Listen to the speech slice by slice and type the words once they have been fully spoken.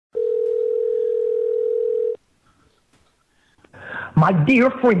My dear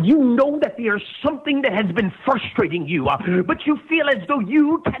friend, you know that there's something that has been frustrating you, but you feel as though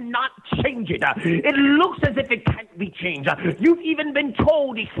you cannot change it. It looks as if it can't be changed. You've even been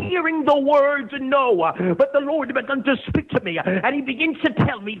told, hearing the words no, but the Lord began to speak to me, and he begins to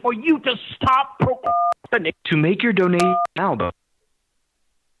tell me for you to stop procrastinating. To make your donation album.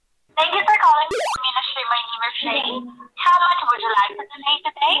 Thank you for calling ministry. My name is Shane. How much would you like to donate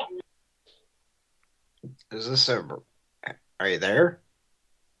today? Is this are you there?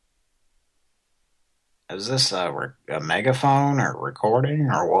 Is this a megaphone or recording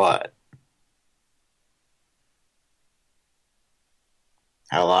or what?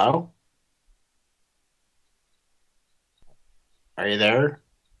 Hello? Are you there?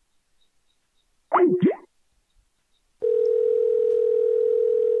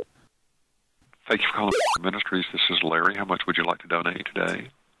 Thank you for calling Ministries. This is Larry. How much would you like to donate today?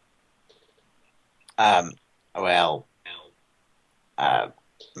 Well,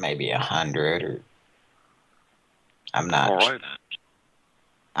 maybe 100 or I'm not. All right.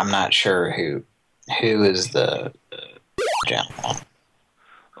 I'm not sure who is the gentleman.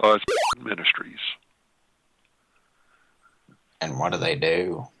 It's Ministries. And what do they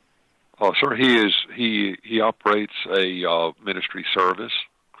do? Sir, he operates a ministry service,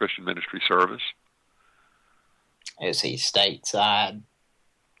 Christian ministry service. Is he stateside?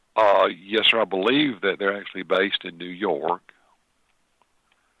 Yes, sir. I believe that they're actually based in New York.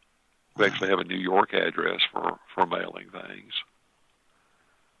 We actually have a New York address for mailing things.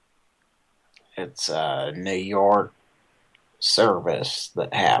 It's a New York service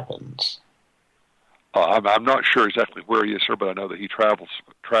that happens. I'm not sure exactly where he is, sir, but I know that he travels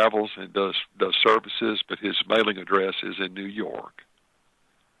and does services, but his mailing address is in New York.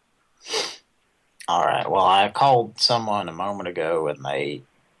 All right. Well, I called someone a moment ago, and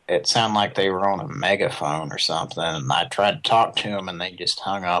it sounded like they were on a megaphone or something, and I tried to talk to them, and they just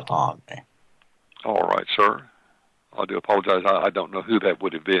hung up on me. All right, sir. I do apologize. I don't know who that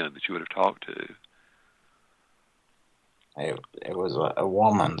would have been that you would have talked to. It was a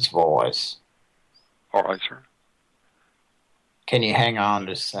woman's voice. All right, sir. Can you hang on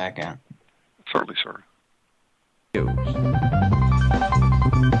just a second? Certainly, sir.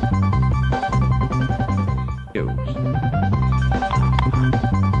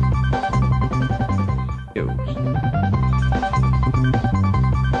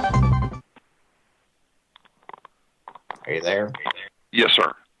 Are you there? Yes,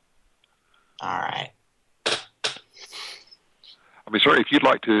 sir. All right. I mean, sir, if you'd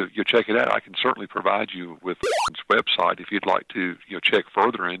like to check it out, I can certainly provide you with his website if you'd like to check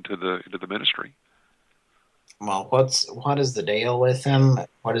further into the ministry. Well, what is the deal with him?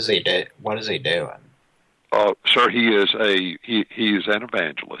 What is he do? What is he doing? Sir, he is an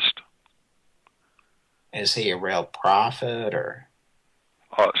evangelist. Is he a real prophet or?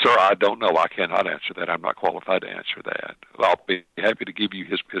 Sir, I don't know. I cannot answer that. I'm not qualified to answer that. I'll be happy to give you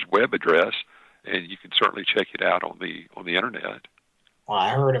his web address, and you can certainly check it out on the internet. Well, I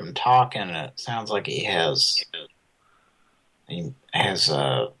heard him talking, and it sounds like he's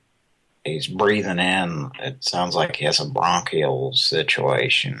breathing in. It sounds like he has a bronchial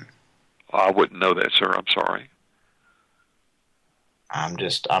situation. I wouldn't know that, sir. I'm sorry. I'm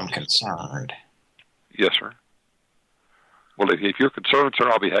concerned. Yes, sir. Well, if you're concerned, sir,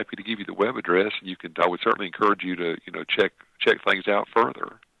 I'll be happy to give you the web address, and I would certainly encourage you to, check things out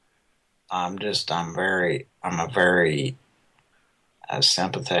further. I'm a very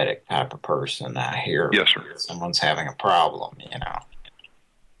sympathetic type of person. I hear yes, sir. Someone's having a problem,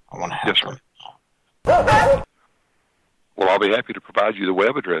 I want to help yes, them. Sir. Well, I'll be happy to provide you the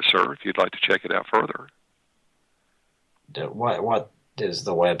web address, sir, if you'd like to check it out further. What does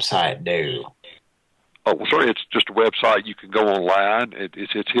the website do? Oh, well, sorry, it's just a website. You can go online.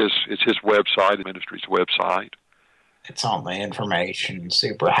 It's his website, the ministry's website. It's on the information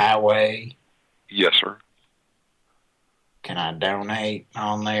superhighway. Yes, sir. Can I donate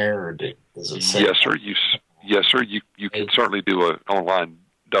on there, or does it say? Yes, sir. Yes, sir. You can certainly do an online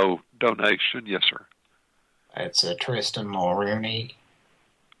donation. Yes, sir. It's a Tristan Mulrooney.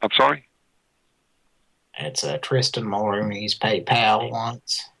 I'm sorry. It's a Tristan Mulrooney's PayPal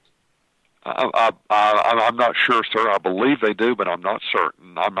once. I'm not sure, sir. I believe they do, but I'm not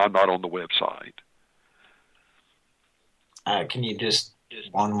certain. I'm not on the website. Can you just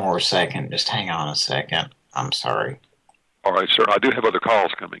one more second? Just hang on a second. I'm sorry. All right, sir. I do have other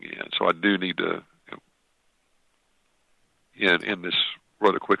calls coming in, so I do need to end this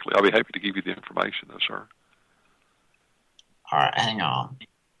rather quickly. I'll be happy to give you the information, though, sir. All right, hang on.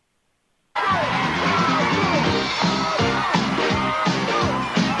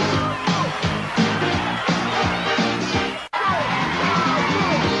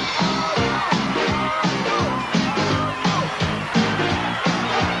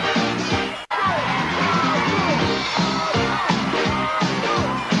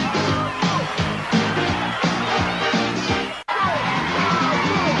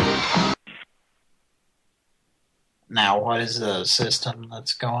 Now, what is the system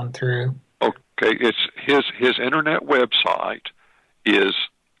that's going through? Okay, it's his internet website is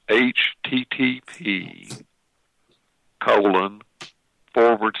http://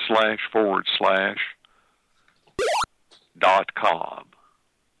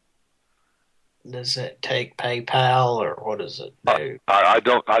 Does it take PayPal or what does it do? I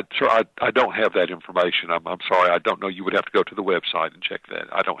don't have that information. I'm sorry. I don't know. You would have to go to the website and check that.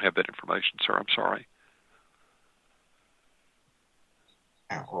 I don't have that information, sir. I'm sorry.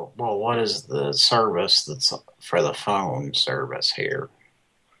 Well, what is the service that's for the phone service here?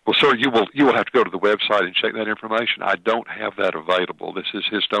 Well, sir, you will have to go to the website and check that information. I don't have that available. This is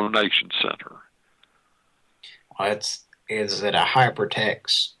his donation center. Well, is it a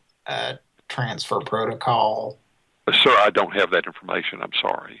hypertext transfer protocol? Sir, I don't have that information. I'm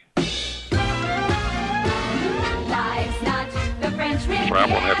sorry. Sir, I'm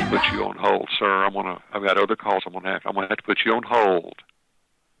going to have to put you on hold, sir. I've got other calls. I'm going to have to put you on hold.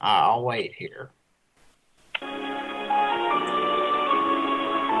 I'll wait here.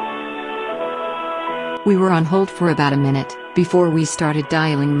 We were on hold for about a minute before we started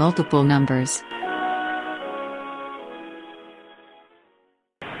dialing multiple numbers.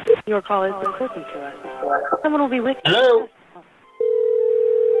 Your call is important to us. Someone will be with you. Hello?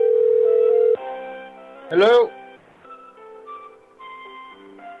 Hello?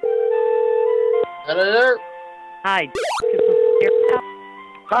 Hello? Hi.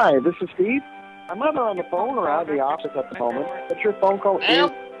 Hi, this is Steve. I'm either on the phone or out of the office at the moment, but your phone call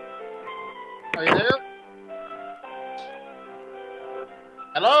is... Are you there?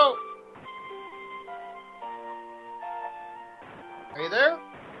 Hello? Are you there?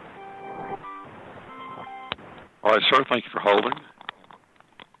 All right, sir. Thank you for holding.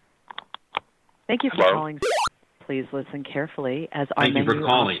 Thank you for Hello? calling. Please listen carefully as our Thank you for menu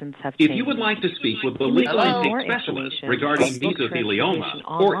calling. options have changed. If you would like to speak with the You may legal find more intake specialist information regarding at mesothelioma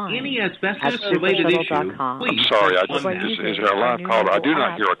or online any at asbestos-related issue, supershuttle.com. please I'm sorry. press one. Is there a live caller? I do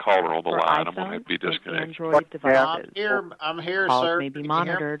not hear a caller on the For line. I'm going to iPhone have to be and disconnected. Android devices. I'm here, Calls sir. may be Can you hear me?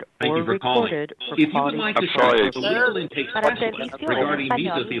 monitored Thank or you for calling. recorded for If you would quality like to I'm speak sorry. with the legal intake Para specialist servicio regarding en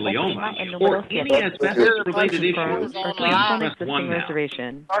español, mesothelioma el or número any 7. asbestos-related issue, Confirm or please cancel an press existing 1 now.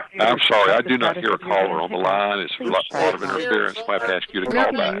 reservation. I'm sorry. I The do not status hear a of your caller on the line. It's a Please lot press of interference. I might have to ask you to Or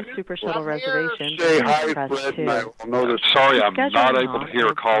call you back. can use Super Shuttle reservations. Say Please hi, press Fred, 2. and I will know this. Sorry, I'm Scheduling not able to on hear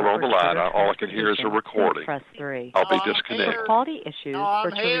a or caller on the for line. shorter All I can hear is a transportation, recording. Please press 3. I'll be For disconnected. quality issues or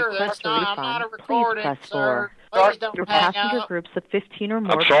to request a refund, please press 4. Your hang passenger up. groups of 15 or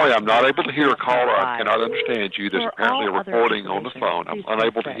more. I'm sorry, I'm not passengers, able to hear a please press caller. I 5. cannot understand you. There's For apparently a all other recording on the information, phone. I'm please press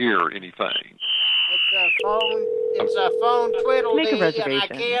unable to 6. hear anything. It's a phone To make a Twiddledee, and I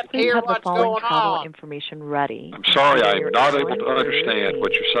reservation, can't please hear have the what's following going travel on. information ready. I'm sorry, including I'm your not airline able to code, understand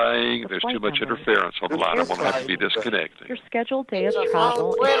what you're saying. the There's flight too much number, interference on the line. I'm going to have to be disconnecting. your scheduled day of It's a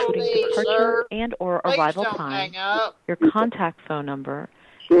travel, phone including Twiddledee, departure sir. and or Please arrival don't time, hang up. your contact phone number,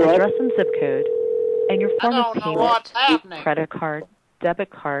 address and zip code, and your I form of don't know payment, what's happening. credit card, debit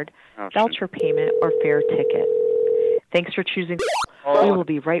card, voucher payment, or fare ticket. Thanks for choosing. We will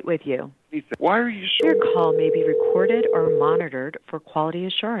be right with you. Why are you so Your call may be recorded or monitored for quality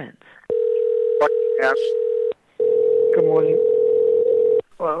assurance. ass? Good morning.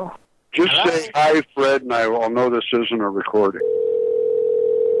 Well, just say hi, Fred, and I'll know this isn't a recording.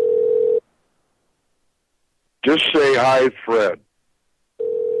 Just say hi, Fred.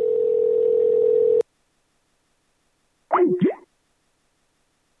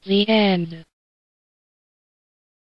 The end.